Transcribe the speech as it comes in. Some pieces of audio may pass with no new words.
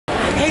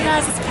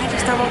guys, it's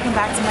PatrickStarrr. Welcome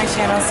back to my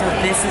channel. So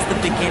this is the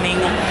beginning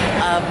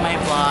of my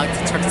vlog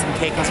to TURKS and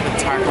CAICOS with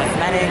TARTE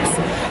Cosmetics,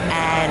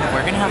 and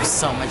we're gonna have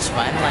so much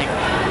fun. Like,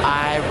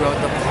 I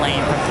rode the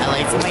plane from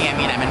LA to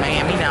Miami, and I'm in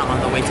Miami now on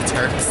the way to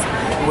TURKS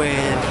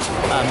with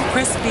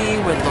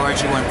Chrisspy, with Laura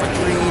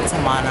G143,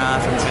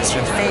 Tamana from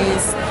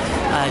DressYourFace,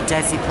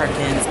 Desi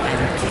Perkins, and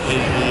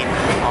Katie,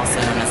 also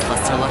known as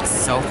LustreLux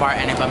so far,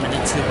 and I bumped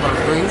into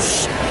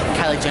Baruch,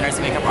 Kylie Jenner's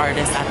makeup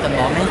artist at the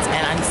moment,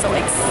 and I'm so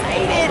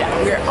excited.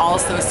 We're all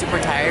so super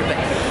tired, but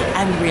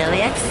I'm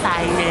really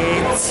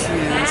excited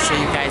to show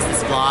you guys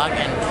this vlog,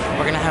 and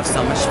we're gonna have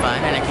so much fun,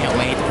 and I can't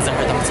wait because I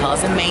heard the hotel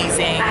is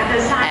amazing,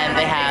 and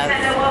they have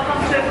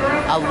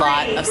a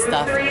lot of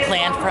stuff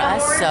planned for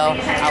us, so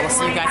I will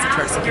see you guys at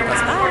TURKS and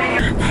CAICOS.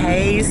 Bye!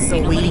 Hey, so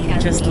we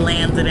just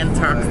landed in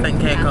TURKS and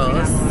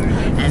CAICOS,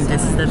 and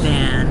this is the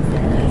van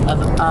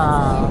of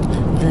all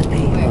the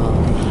people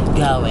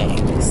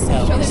going.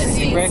 So we're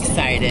super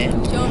excited.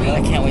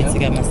 I can't wait to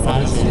get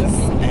massages.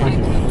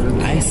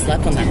 And I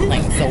slept on that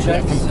plane. So we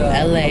went from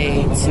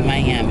LA to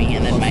Miami,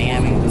 and then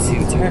Miami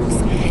to TURKS.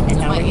 And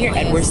now we're here,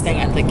 and we're staying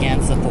at the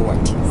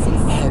Gansevoort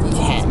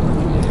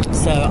Hotel.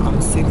 So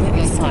I'm super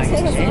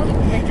excited.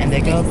 And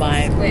they go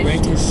by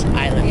British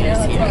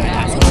Islanders here.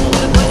 That's what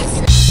it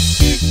is.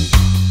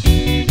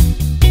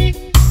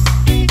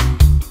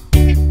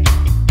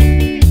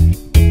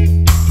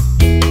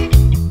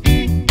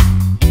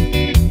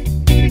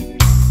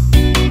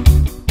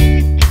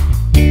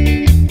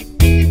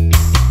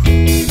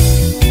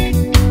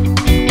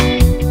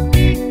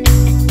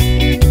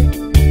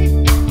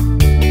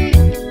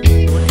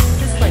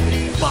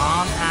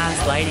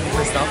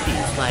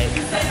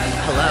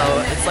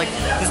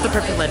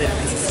 Perfect lighting.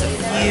 This is the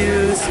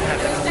views, you have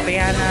the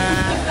cabana,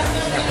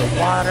 you have the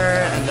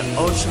water, and the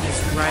ocean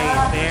is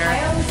right there.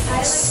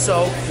 It's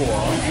so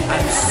cool.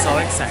 I'm so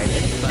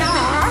excited.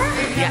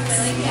 Yes.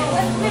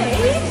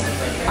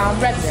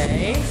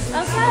 Ready? Okay.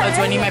 Oh,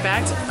 do I need my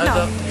bag?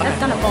 No, that's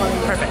gonna fall in.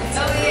 Perfect.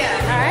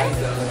 Alright?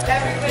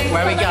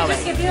 Where are we going?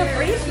 Just give you a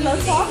brief low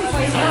talk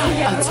before you start to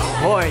get a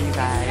tour, you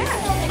guys.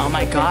 Oh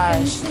my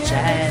gosh,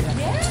 Jen,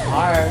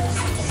 TARTE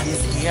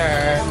is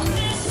here.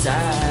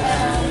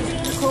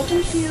 Nicole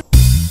Concillio.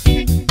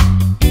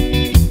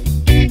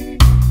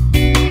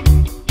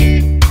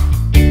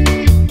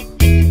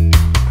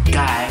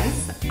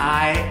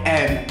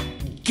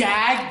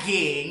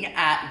 Gagging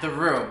at the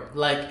room.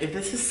 Like,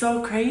 this is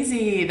so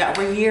crazy that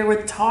we're here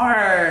with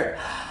TARTE.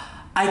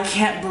 I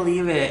can't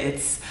believe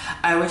it.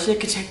 I wish I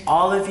could take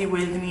all of you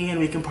with me and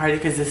we can party,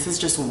 because this is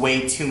just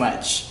way too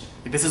much.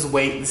 Like, this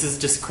is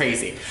just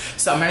crazy.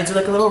 So I'm gonna do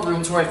like a little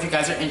room tour if you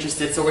guys are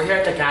interested. So we're here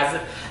at the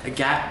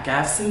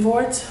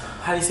Gansevoort.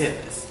 How do you say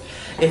this?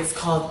 It's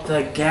called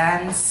the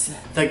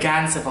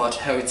Gansevoort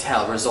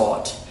Hotel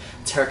Resort,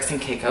 TURKS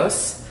and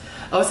CAICOS.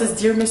 Oh, it says,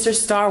 "Dear Mr.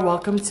 Starr,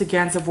 welcome to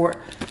Gansevoort,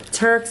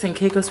 TURKS and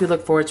CAICOS. We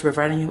look forward to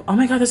providing you." Oh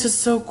my God, this is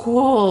so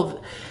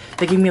cool.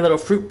 They gave me a little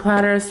fruit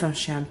platter, some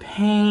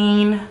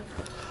champagne.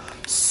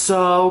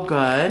 So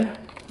good.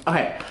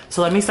 Okay,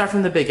 so let me start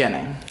from the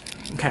beginning.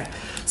 Okay,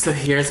 so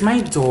here's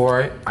my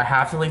door. I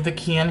have to leave the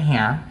key in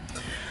here.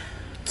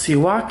 So you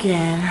walk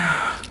in,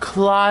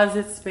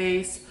 closet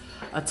space,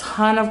 a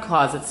ton of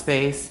closet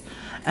space,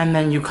 and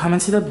then you come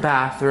into the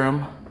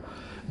bathroom.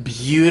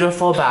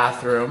 Beautiful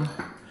bathroom.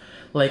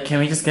 Like, can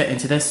we just get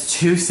into this?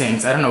 2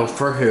 sinks. I don't know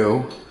for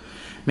who.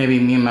 Maybe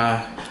me and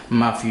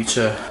my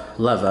future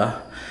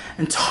lover.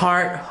 And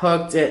TARTE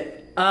hooked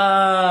it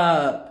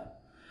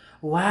up.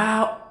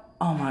 Wow.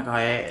 Oh my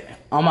God.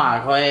 Oh my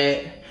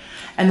God.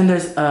 And then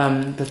there's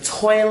the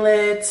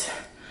toilet.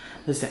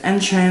 There's the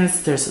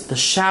entrance. There's the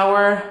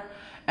shower.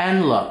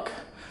 And look,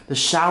 the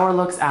shower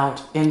looks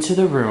out into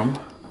the room.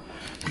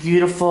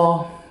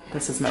 Beautiful.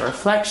 This is my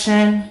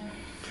reflection.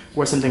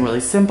 Wore something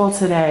really simple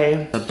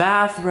today. The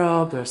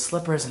bathrobe, there's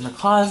slippers in the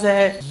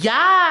closet.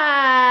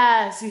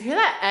 Yes! You hear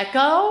that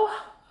echo?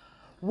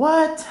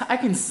 What? I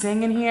can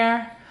sing in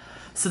here.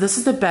 So this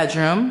is the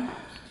bedroom.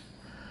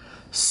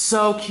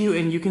 So cute,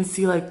 and you can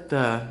see like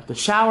the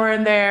shower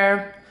in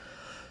there.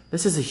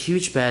 This is a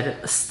huge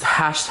bed.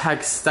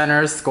 Hashtag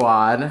Stunner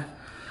Squad.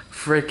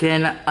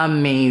 Freaking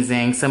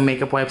amazing. Some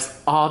makeup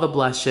wipes, all the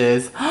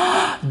blushes.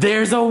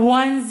 There's a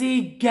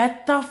onesie.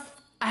 Get the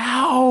f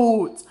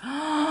out.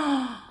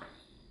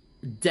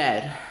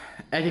 Dead.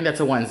 I think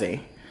that's a onesie.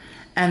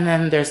 And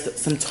then there's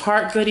some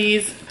TARTE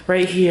goodies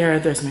right here.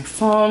 There's my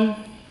phone.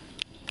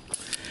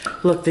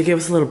 Look, they gave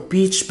us a little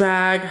beach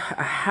bag,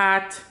 a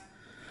hat,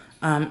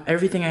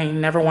 everything I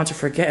never want to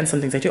forget, and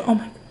some things I do. Oh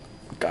my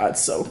God,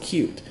 so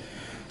cute.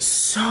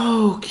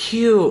 So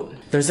cute.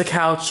 There's a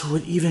couch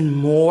with even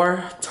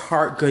more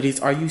TARTE goodies.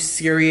 Are you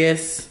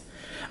serious?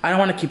 I don't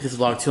want to keep this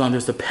vlog too long.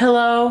 There's a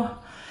pillow.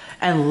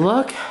 And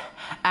look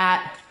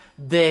at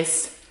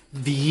this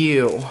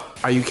view.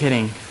 Are you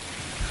kidding?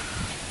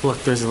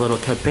 Look, there's a little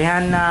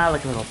cabana,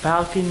 like a little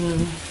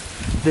balcony.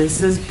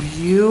 This is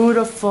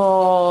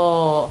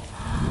beautiful.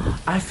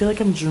 I feel like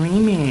I'm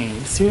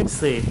dreaming,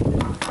 seriously.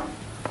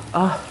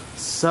 Oh,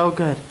 so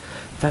good.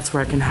 That's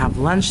where I can have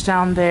lunch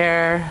down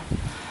there.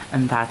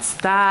 And that's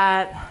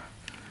that.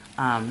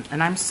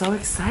 And I'm so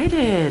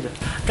excited.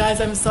 Guys,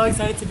 I'm so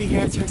excited to be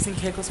here at Turks and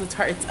Caicos with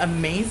Tarte. It's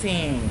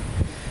amazing.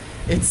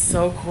 It's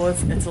so cool.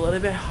 It's a little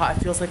bit hot.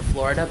 It feels like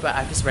Florida, but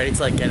I'm just ready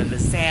to like get in the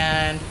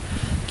sand,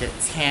 get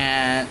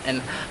tan.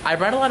 And I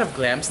brought a lot of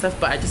glam stuff,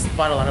 but I just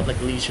bought a lot of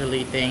like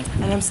leisurely thing.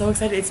 And I'm so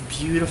excited. It's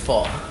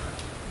beautiful.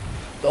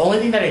 The only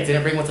thing that I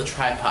didn't bring was a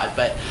tripod,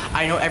 but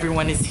I know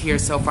everyone is here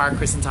so far.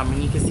 Christen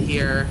Dominique is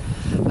here.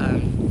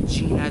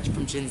 Gina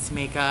from Jin's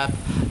Makeup,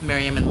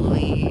 Maryam and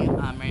Lee,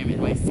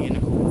 MaryamNYC, and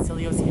Nicole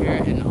Concillio is here,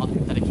 and all the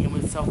people that I came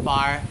with so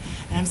far.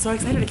 And I'm so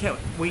excited. I can't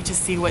wait to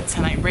see what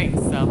tonight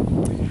brings. So,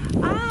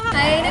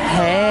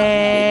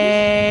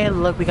 hey,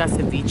 look, we got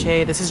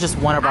ceviche. This is just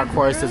one of our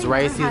courses,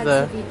 right?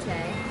 Caesar?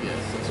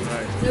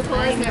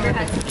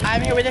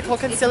 I'm here with Nicole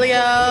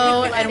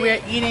Concillio, and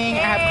we're eating. I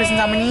have Christen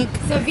Dominique,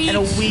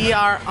 and we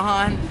are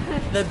on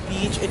the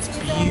beach. It's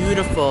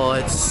beautiful.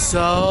 It's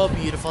so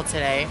beautiful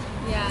today.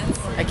 Yes.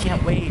 I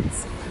can't wait.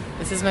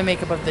 This is my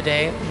makeup of the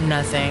day.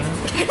 Nothing.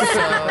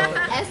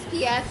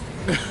 SPF.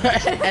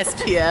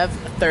 SPF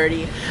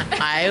 30.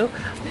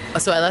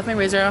 So I left my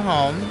razor at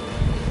home.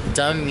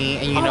 Dumb me,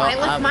 and you know I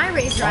left my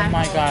razor at oh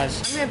my home.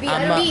 gosh, I'm gonna be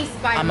a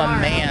beast by I'm tomorrow. a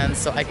man,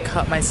 so I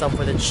cut myself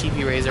with a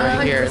cheapy razor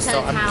right here.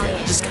 So I'm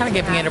just kind of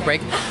giving it a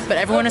break. But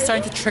everyone is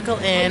starting to trickle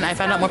in. I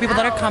found out more people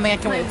that are coming. I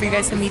can't wait for you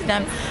guys to meet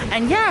them.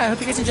 And yeah, I hope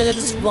you guys enjoyed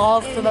this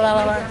vlog.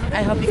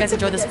 I hope you guys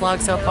enjoyed this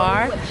vlog so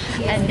far.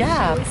 And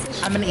yeah,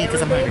 I'm gonna eat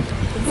because I'm hungry.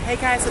 Hey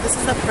guys, so this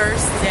is the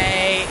first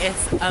day.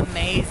 It's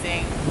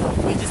amazing.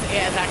 We just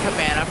ate at that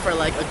cabana for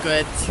like a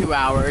good 2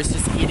 hours,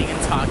 just eating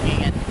and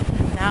talking. And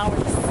now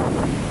we're just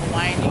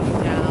winding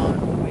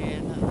down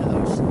with the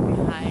ocean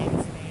behind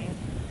me.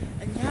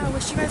 And yeah, I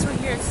wish you guys were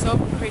here. It's so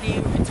pretty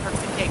in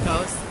Turks and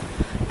Caicos.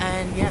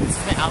 And yeah, this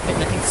is my outfit,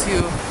 nothing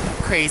too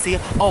crazy.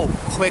 Oh,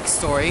 quick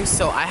story.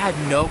 So I had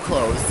no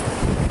clothes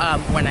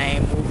when I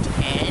moved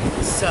in.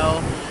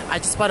 So I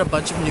just bought a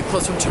bunch of new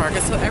clothes from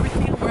Target. So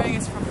everything I'm wearing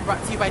is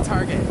brought to you by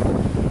Target.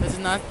 This is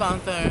not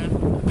sponsored.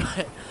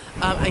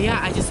 But yeah,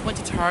 I just went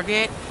to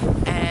Target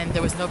and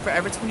there was no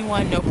Forever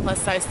 21, no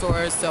plus size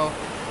stores. So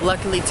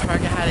luckily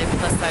Target had a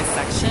plus size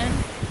section.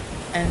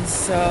 And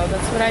so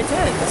that's what I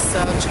did.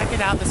 So check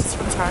it out. This is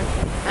from Target.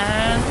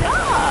 And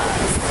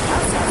yes.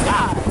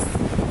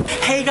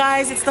 Hey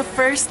guys, it's the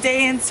first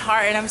day in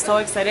Tarte and I'm so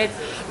excited.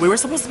 We were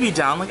supposed to be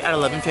down like at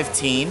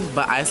 11:15,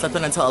 but I slept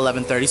in until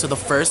 11:30. So the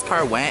first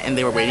car went and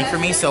they were waiting for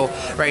me. So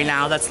right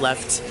now that's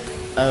left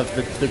of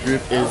the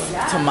group is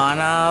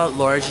Tamana,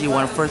 Laura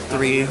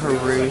G143,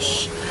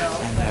 Harush,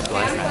 and my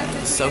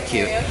boyfriend. So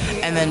cute.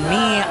 And then me,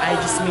 I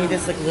just made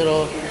this like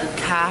little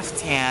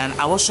caftan.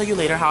 I will show you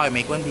later how I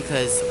make one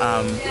because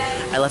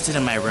I left it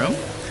in my room.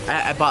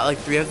 I bought like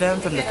 3 of them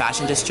from the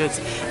fashion districts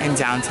in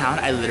downtown.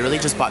 I literally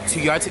just bought 2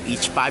 yards of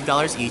each,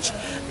 $5 each,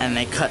 and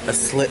I cut a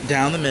slit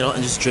down the middle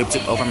and just draped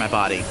it over my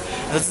body.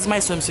 And this is my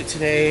swimsuit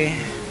today.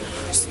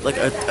 Just like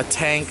a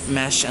tank,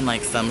 mesh, and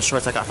like some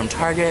shorts I got from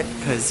Target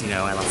because, you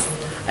know, I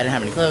didn't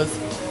have any clothes.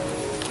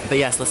 But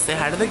yes, let's say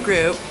hi to the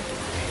group.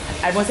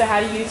 Everyone say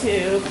hi to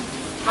YouTube.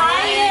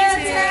 Hi,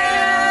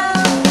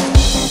 YouTube!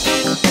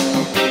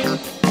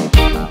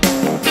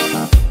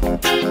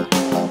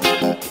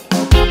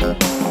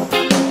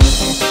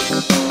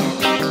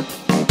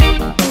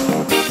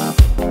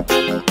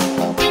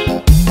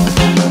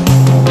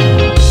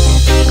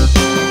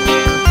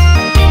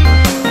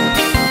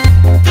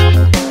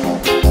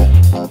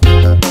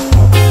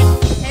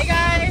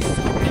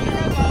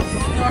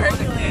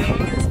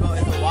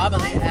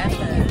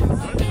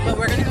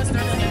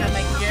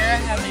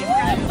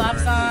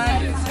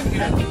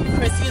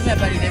 Chrisspy is my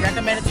buddy. They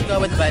recommended to go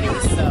with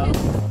buddies, so.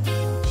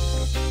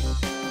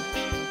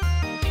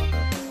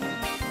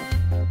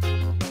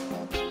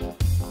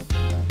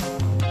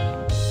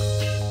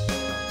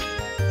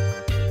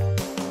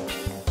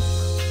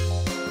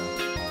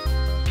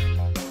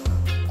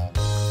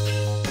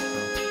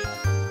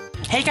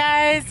 Hey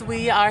guys,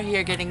 we are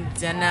here getting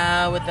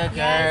dinner with the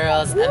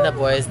girls and the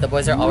boys. The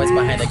boys are always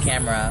behind the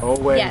camera.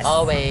 Always. Yes.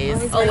 Always.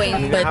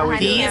 But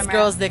these camera.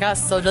 girls, they got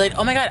so delayed.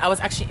 Oh my god, I was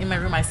actually in my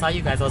room. I saw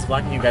you guys. I was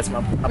vlogging you guys from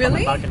up on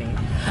the balcony.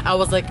 I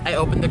was like, I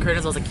opened the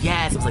curtains. I was like,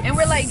 yes. I was like, And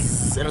we're like,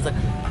 and I was like,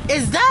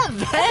 is that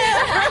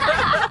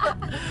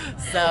them?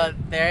 So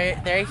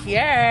they're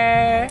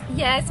here.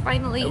 yes,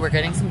 finally. We're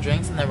getting some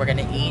drinks and then we're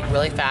gonna eat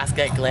really fast,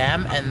 get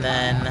glam, and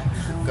then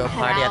go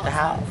party at the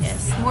house.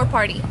 Yes, more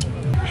party.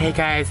 Hey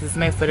guys, this is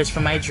my footage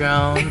from my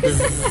drone.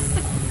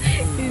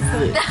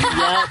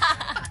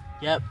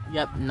 Yep,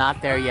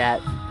 not there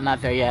yet.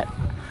 Not there yet.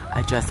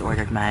 I just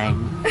ordered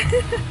mine.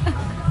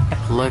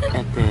 Look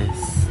at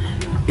this.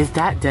 Is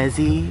that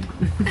Desi?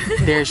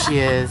 There she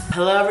is.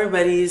 Hello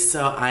everybody,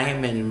 so I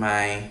am in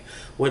my,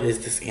 what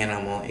is this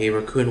animal? A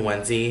raccoon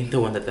onesie, the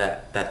one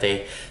that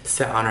they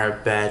set on our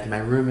bed. My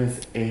room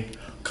is a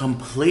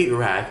complete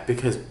wreck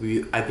because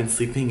I've been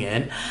sleeping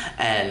in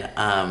and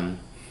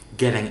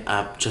getting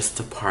up just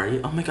to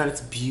party. Oh my god,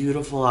 it's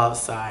beautiful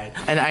outside.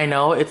 And I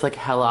know it's like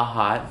hella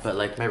hot, but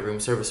like my room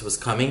service was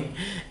coming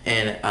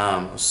and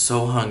I was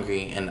so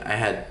hungry and I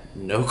had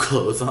no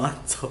clothes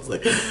on. So I was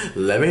like,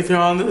 let me throw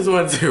on this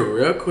onesie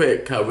real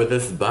quick, cover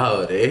this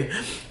body.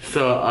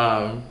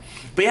 So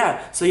but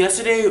yeah, so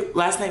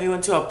last night we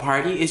went to a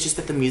party. It's just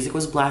that the music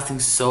was blasting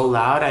so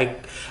loud.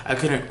 I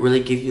couldn't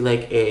really give you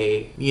like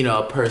a, you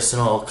know,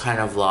 personal kind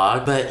of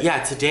vlog. But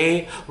yeah,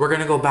 today we're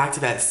gonna go back to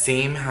that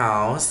same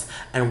house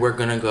and we're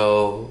gonna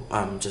go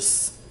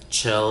just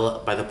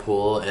chill by the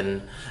pool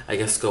and I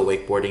guess go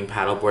wakeboarding,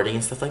 paddleboarding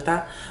and stuff like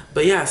that.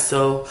 But yeah,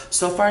 so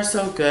far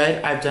so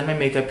good. I've done my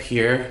makeup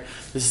here.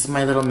 This is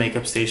my little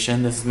makeup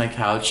station. This is my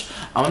couch.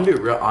 I'm gonna be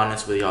real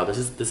honest with y'all. This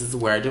is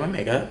where I do my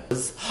makeup.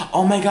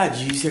 Oh my god,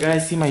 you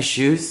guys see my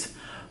shoes?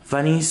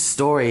 Funny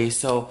story.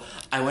 So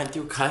I went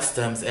through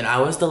customs and I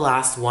was the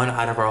last one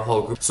out of our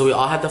whole group. So we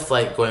all had the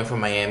flight going from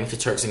Miami to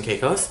TURKS and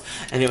CAICOS.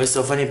 And it was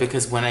so funny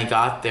because when I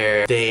got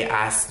there, they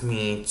asked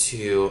me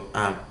to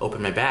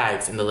open my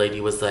bags. And the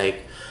lady was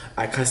like,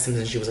 at customs,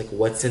 and she was like,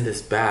 what's in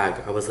this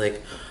bag? I was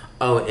like,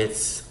 oh,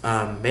 it's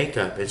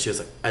makeup. And she was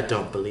like, I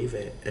don't believe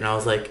it. And I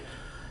was like,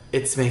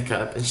 it's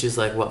makeup. And she's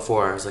like, what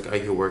for? I was like, are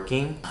you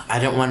working? I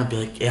didn't want to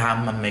be like, yeah,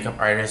 I'm a makeup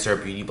artist or a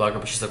beauty blogger.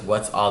 But she's like,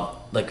 what's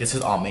all, like, this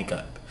is all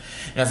makeup.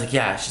 And I was like,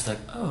 yeah. She's like,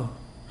 oh.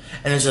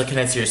 And then she's like, can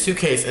I see your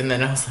suitcase? And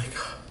then I was like,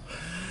 oh.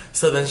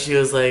 So then she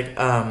was like,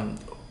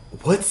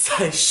 what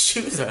size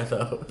shoes are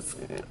those?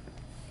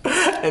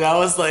 And I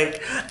was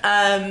like,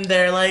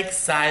 they're like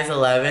size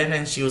 11.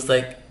 And she was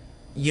like,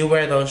 you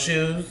wear those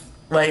shoes?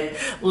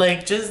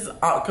 Like just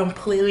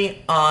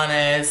completely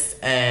honest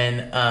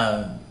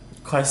and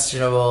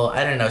questionable.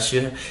 I don't know.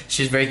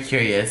 She's very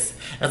curious.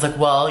 And I was like,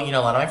 well, you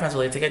know, a lot of my friends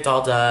really to get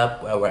dolled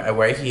up. I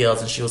wear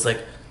heels. And she was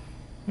like,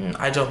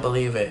 I don't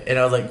believe it. And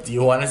I was like, do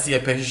you want to see a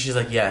picture? She's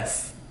like,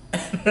 yes.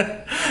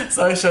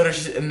 So I showed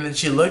her, and then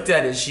she looked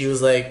at it. She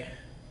was like,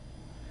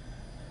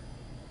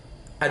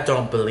 I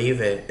don't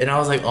believe it. And I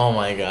was like, oh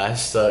my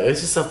gosh. So it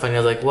was just so funny. I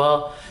was like,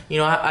 well, you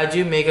know, I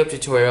do makeup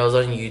tutorials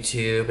on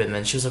YouTube. And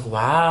then she was like,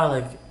 wow,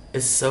 like,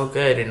 it's so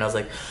good. And I was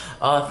like,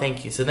 oh,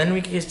 thank you. So then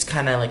we just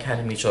kind of like had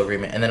a mutual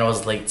agreement. And then I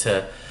was late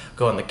to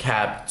go in the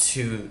cab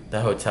to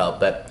the hotel.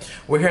 But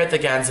we're here at the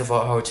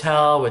Gansevoort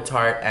Hotel with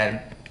TARTE. And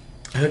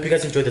I hope you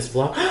guys enjoyed this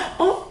vlog.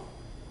 Oh,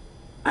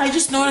 I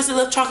just noticed it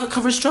left chocolate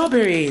covered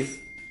strawberries.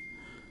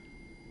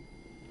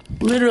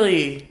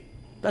 Literally.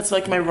 That's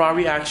like my raw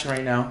reaction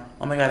right now.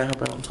 Oh my god, I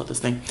hope I don't tilt this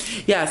thing.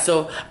 Yeah,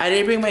 so I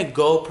didn't bring my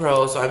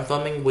GoPro, so I'm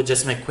filming with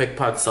just my quick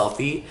pod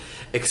selfie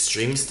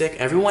extreme stick.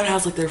 Everyone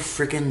has like their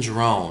freaking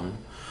drone.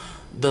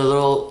 The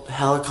little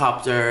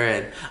helicopter,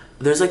 and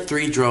there's like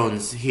 3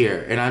 drones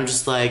here. And I'm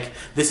just like,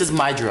 this is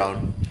my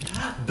drone.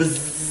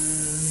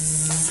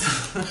 Bzzz.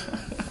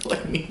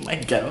 Like me, my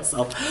ghetto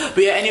self.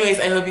 But yeah, anyways,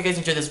 I hope you guys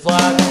enjoyed this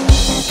vlog.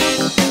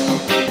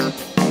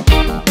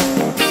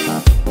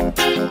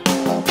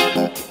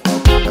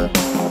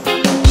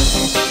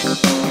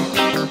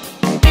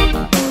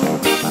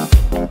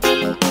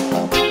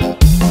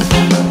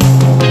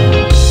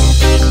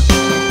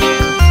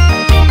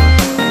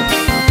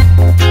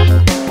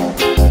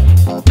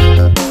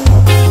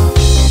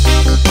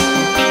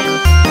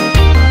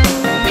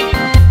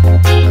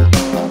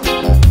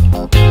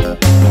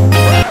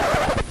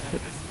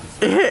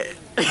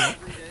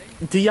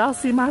 Do y'all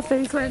see my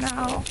face right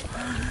now?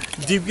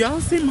 Do y'all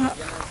see my...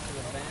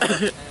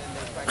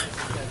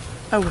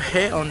 Oh,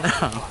 hell no.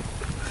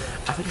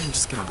 I think I'm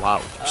just gonna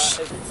watch.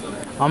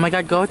 Oh my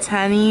god, go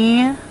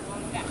Teni.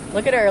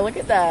 Look at her, look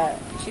at that.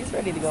 She's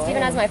ready to go.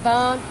 Steven has my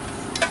phone.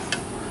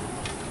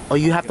 Oh,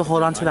 you have to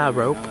hold on to that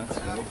rope?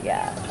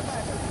 Yeah.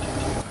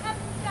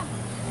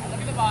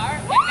 Look at the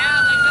bar. Right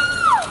now, like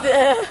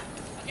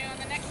double. Okay, on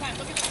the next time,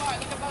 look at the bar.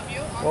 Look above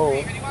you. On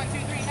 3. Ready? 1, 2,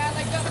 3. Now,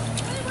 like double.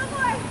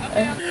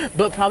 Okay.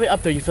 But probably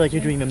up there you feel like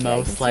you're doing the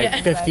most,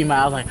 like 50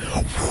 miles, like...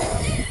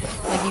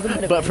 You can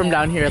put but from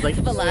down here, like...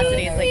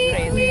 velocity is like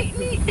crazy.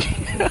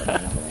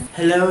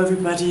 Hello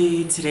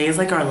everybody, today is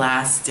like our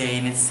last day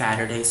and it's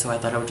Saturday, so I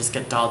thought I would just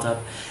get dolled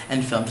up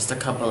and film just a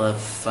couple of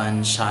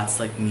fun shots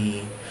like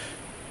me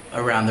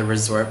around the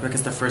resort,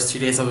 because the first 2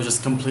 days I was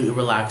just completely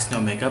relaxed, no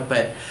makeup.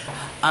 But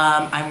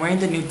I'm wearing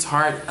the new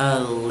Tarte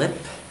lip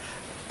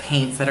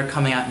paints that are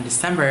coming out in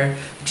December,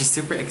 which is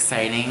super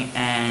exciting,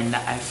 and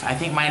I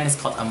think mine is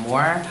called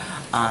Amour.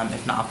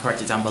 If not, I'll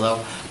correct it down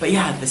below. But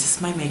yeah, this is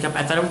my makeup.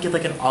 I thought I would get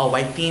like an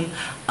all-white theme.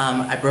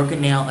 I broke a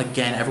nail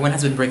again. Everyone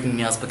has been breaking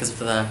nails because of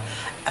the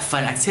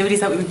fun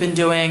activities that we've been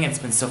doing. It's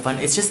been so fun.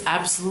 It's just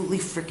absolutely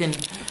freaking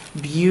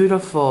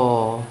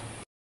beautiful.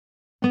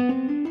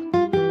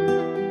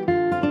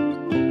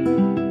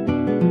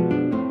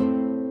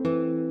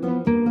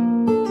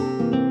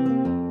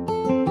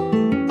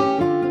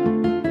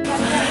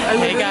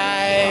 Hey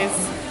guys,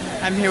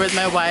 I'm here with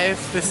my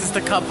wife. This is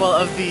the couple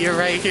of the year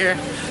right here.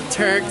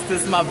 TURKS,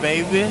 this is my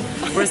baby.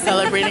 We're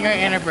celebrating our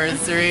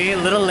anniversary. A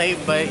little late,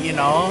 but you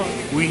know,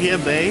 we here,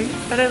 babe.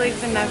 Better late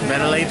than never.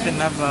 Better late than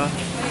never.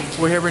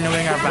 We're here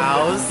renewing our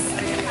vows.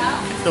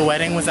 The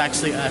wedding was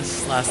actually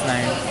us last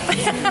night.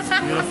 It was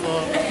beautiful.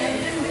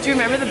 Do you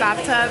remember the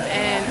bathtub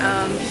in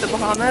the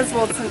Bahamas?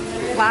 Well,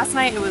 last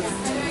night it was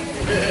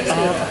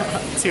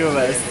two of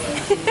us.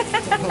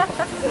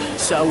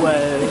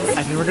 Showers.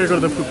 I think we're gonna go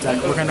to the poop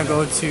deck. We're gonna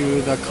go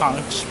to the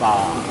conch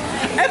spa.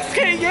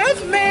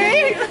 Excuse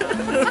me!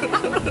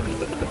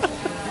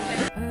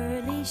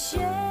 Early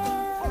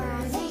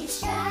shower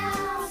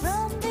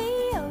from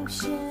the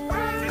ocean,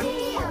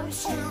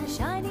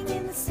 shining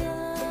in the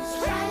sun,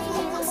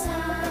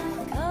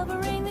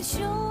 covering the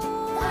shore.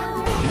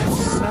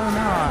 So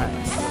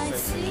nice.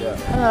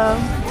 Hello.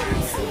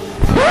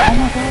 Oh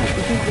my god,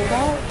 did you hear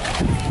that?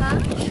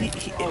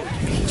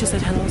 He just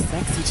said hello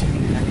sexy to me.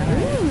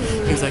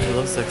 He was like,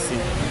 hello sexy.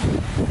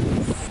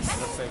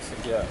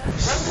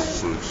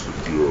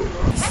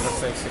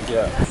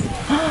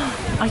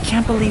 I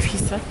can't believe he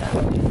said that.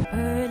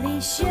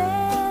 Early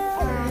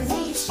shower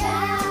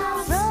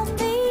from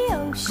the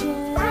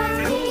ocean,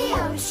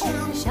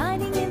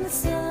 shining in the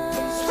sun,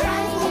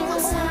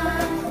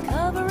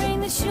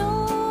 covering the shore.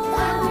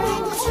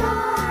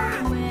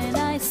 When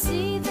I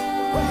see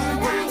that,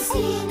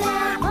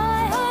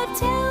 my heart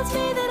tells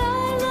me that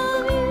I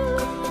love you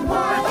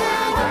more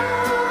than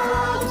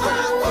all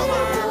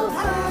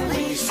the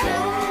early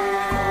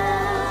shower.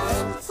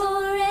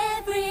 For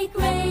every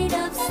grain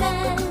of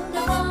sand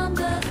upon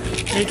the.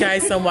 Hey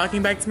guys, so I'm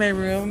walking back to my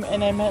room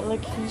and I met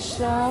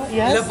Lakeisha.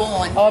 Yes?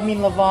 Levin. Oh, I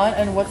mean Levin.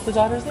 And what's the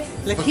daughter's name?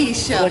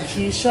 Lakeisha.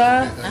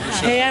 Lakeisha.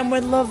 Hey, I'm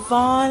with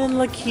Levin and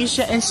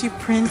Lakeisha and she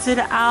printed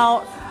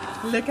out.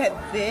 Look at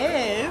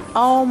this.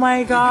 Oh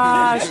my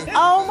gosh.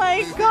 Oh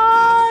my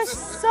gosh.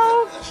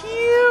 So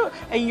cute.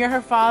 And you're her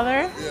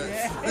father?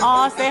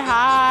 Oh, say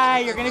hi.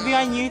 You're going to be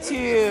on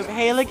YouTube.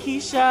 Hey,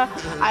 Lakeisha,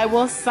 I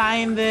will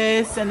sign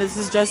this, and this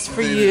is just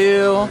for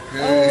you.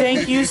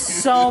 Thank you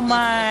so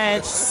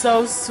much.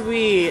 So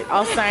sweet.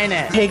 I'll sign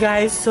it. Hey,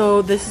 guys,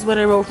 so this is what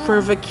I wrote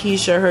for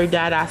Vakeisha. Her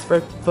dad asked for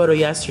a photo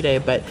yesterday,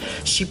 but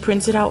she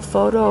printed out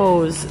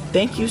photos.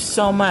 Thank you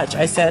so much.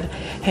 I said,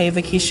 hey,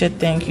 Vakeisha,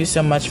 thank you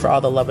so much for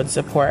all the love and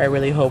support. I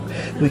really hope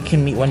we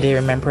can meet one day.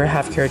 Remember,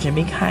 have courage and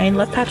be kind.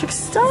 Love,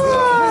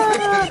 PatrickStarrr.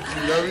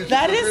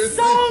 That is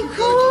so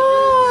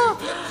cool.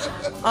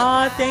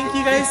 Oh, thank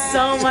you guys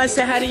so much.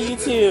 Say hi to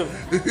YouTube.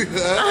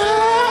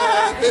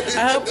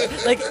 I hope,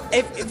 like,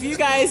 if you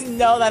guys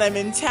know that I'm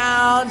in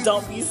town,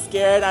 don't be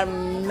scared.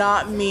 I'm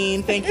not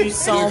mean. Thank you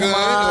so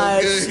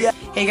much. Yeah.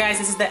 Hey guys,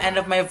 this is the end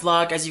of my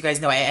vlog. As you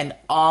guys know, I end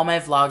all my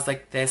vlogs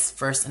like this.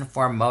 First and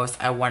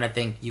foremost, I want to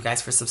thank you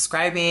guys for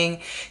subscribing,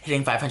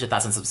 hitting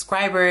 500,000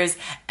 subscribers,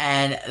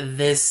 and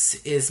this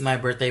is my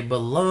birthday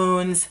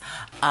balloons.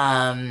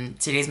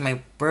 Today's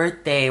my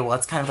birthday. Well,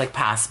 it's kind of like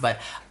past, but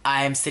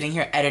I'm sitting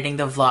here editing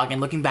the vlog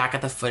and looking back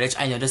at the footage.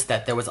 I noticed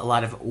that there was a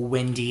lot of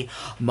windy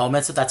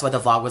moments, so that's why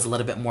the vlog was a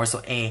little bit more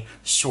so a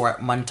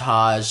short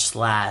montage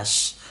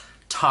 /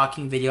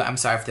 talking video. I'm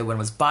sorry if the wind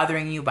was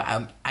bothering you, but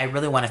I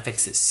really want to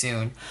fix it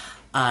soon.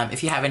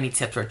 If you have any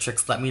tips or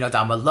tricks, let me know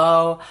down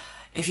below.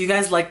 If you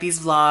guys like these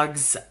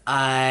vlogs,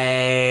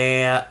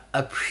 I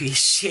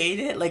appreciate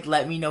it. Like,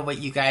 let me know what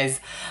you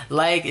guys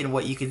like and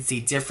what you can see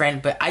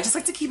different. But I just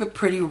like to keep it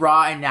pretty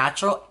raw and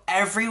natural.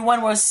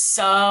 Everyone was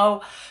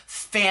so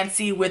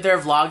fancy with their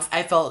vlogs.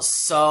 I felt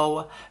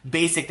so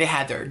basic. They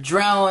had their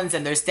drones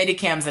and their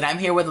Steadicams, and I'm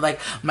here with like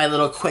my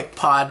little quick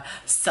pod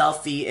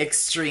selfie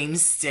extreme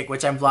stick,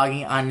 which I'm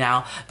vlogging on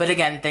now. But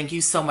again, thank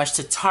you so much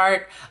to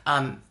Tarte.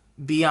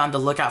 Be on the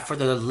lookout for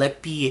the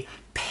LIPPIE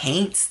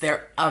paints.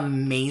 They're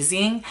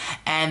amazing,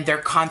 and their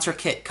contour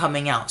kit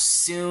coming out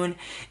soon.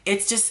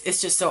 It's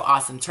just so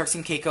awesome. Turks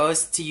and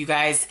Caicos to you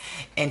guys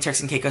in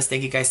Turks and Caicos.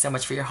 Thank you guys so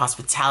much for your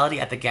hospitality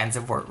at the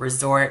Gansevoort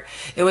Resort.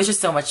 It was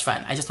just so much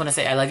fun. I just want to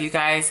say I love you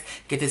guys.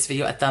 Give this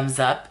video a thumbs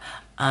up.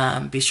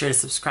 Be sure to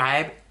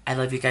subscribe. I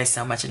love you guys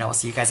so much, and I will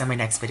see you guys on my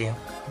next video.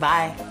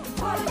 Bye.